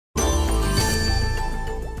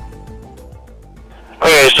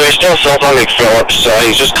he's still south on McPhillips.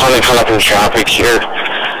 He's just kind of caught up in traffic here.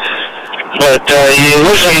 But he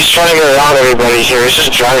looks like he's trying to get around everybody here. He's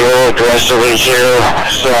just driving a little aggressively here.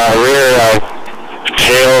 His rear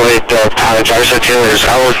tail, driver side tail is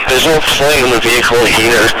out. There's no plate in the vehicle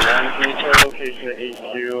either. Location at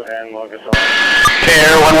HQ and log us on. Okay,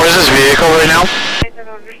 Air1, where's this vehicle right now?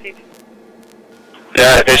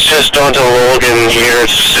 Yeah, it's just onto Logan here.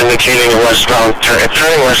 It's indicating a westbound turn. It's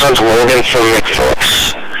turning west onto Logan from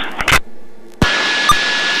McPhillips.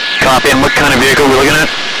 Copy, and what kind of vehicle are we looking at?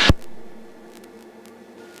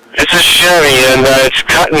 It's a Chevy, and it's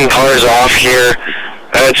cutting cars off here.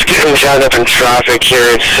 It's getting jammed up in traffic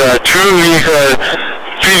here. It's three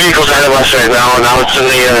vehicles ahead of us right now, and now it's in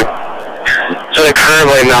the curb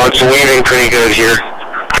right now. It's weaving pretty good here.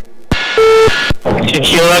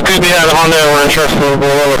 Yeah, that could be out of Honda. We're interested in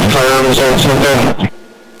below with firearms or something.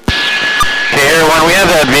 Okay, Air1, we have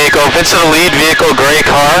that vehicle. If it's a lead vehicle, gray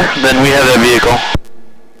car, then we have that vehicle.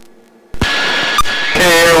 Okay,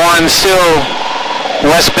 Air1, still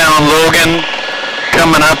westbound Logan,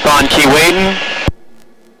 coming up on Keewatin.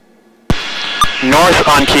 North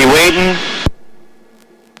on Keewatin.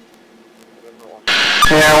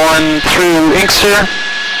 Air1 through Inkster,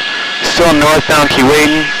 still northbound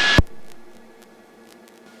Keewatin.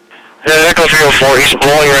 Yeah, Echo 304, he's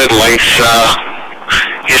blowing red lights.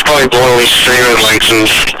 He's probably blowing at least 3 red lights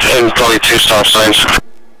and probably 2 stop signs.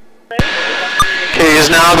 Okay, he's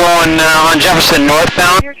now going on Jefferson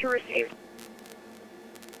northbound.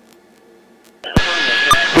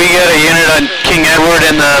 We got a unit on King Edward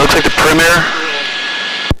in the, looks like the perimeter.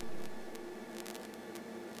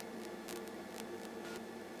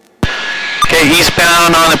 Okay,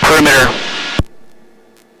 eastbound on the perimeter.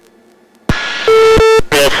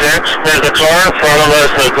 There's a car in front of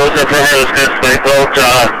us that goes up here. It's good space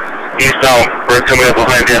out eastbound. We're coming up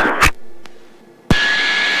behind you.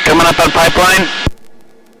 Coming up on pipeline.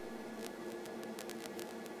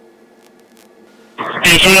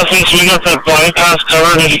 Hey, we got that bypass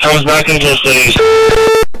covered if he comes back into the city.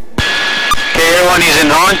 Okay, Air1, he's in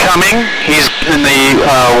oncoming. He's in the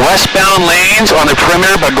westbound lanes on the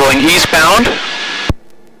perimeter, but going eastbound.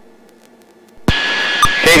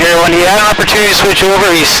 Okay, Air1, he had an opportunity to switch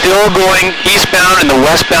over. He's still going eastbound in the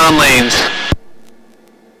westbound lanes.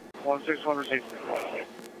 161 received.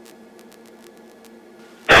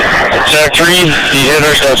 Jack 3, he hit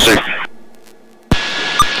our substick.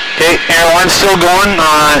 Okay, Air1 still going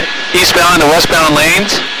eastbound in the westbound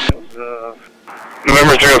lanes.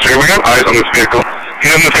 November 03, we got eyes on this vehicle.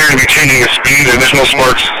 He doesn't appear to be changing his speed. There's no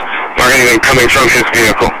sparks or anything coming from his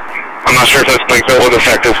vehicle. I'm not sure if that's like that was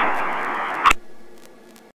effective.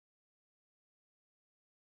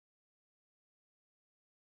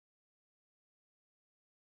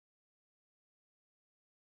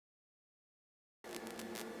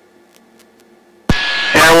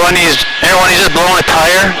 Air1, he's just blowing a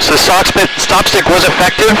tire, so the stop stick was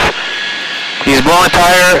effective. He's blowing a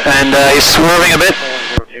tire and he's swerving a bit.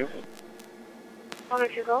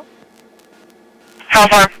 102 go. How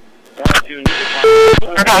far? 102.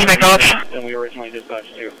 Our cosmic coach. And we originally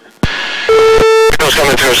dispatched 2. Vehicle's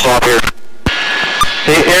coming to a stop here.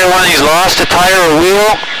 Hey, Air1, he's lost a tire or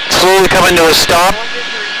wheel, slowly coming to a stop.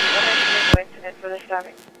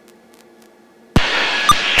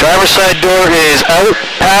 Driver's side door is out,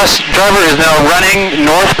 driver is now running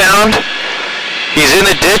northbound. He's in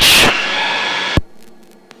the ditch.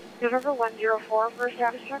 November 104 for a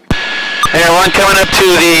status check. Air1 coming up to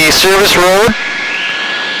the service road,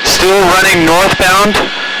 still running northbound.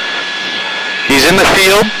 He's in the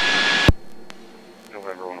field.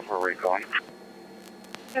 November 104 recon.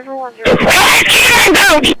 November 104.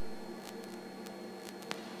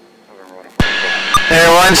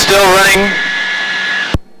 Air1 still running.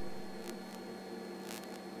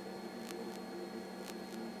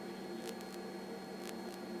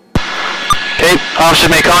 Okay, officer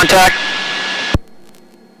make contact.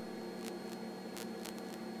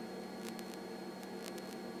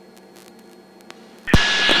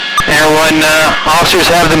 Air1 officers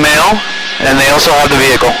have the mail, and they also have the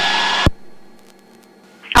vehicle.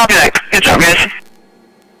 Copy that. Good job, guys.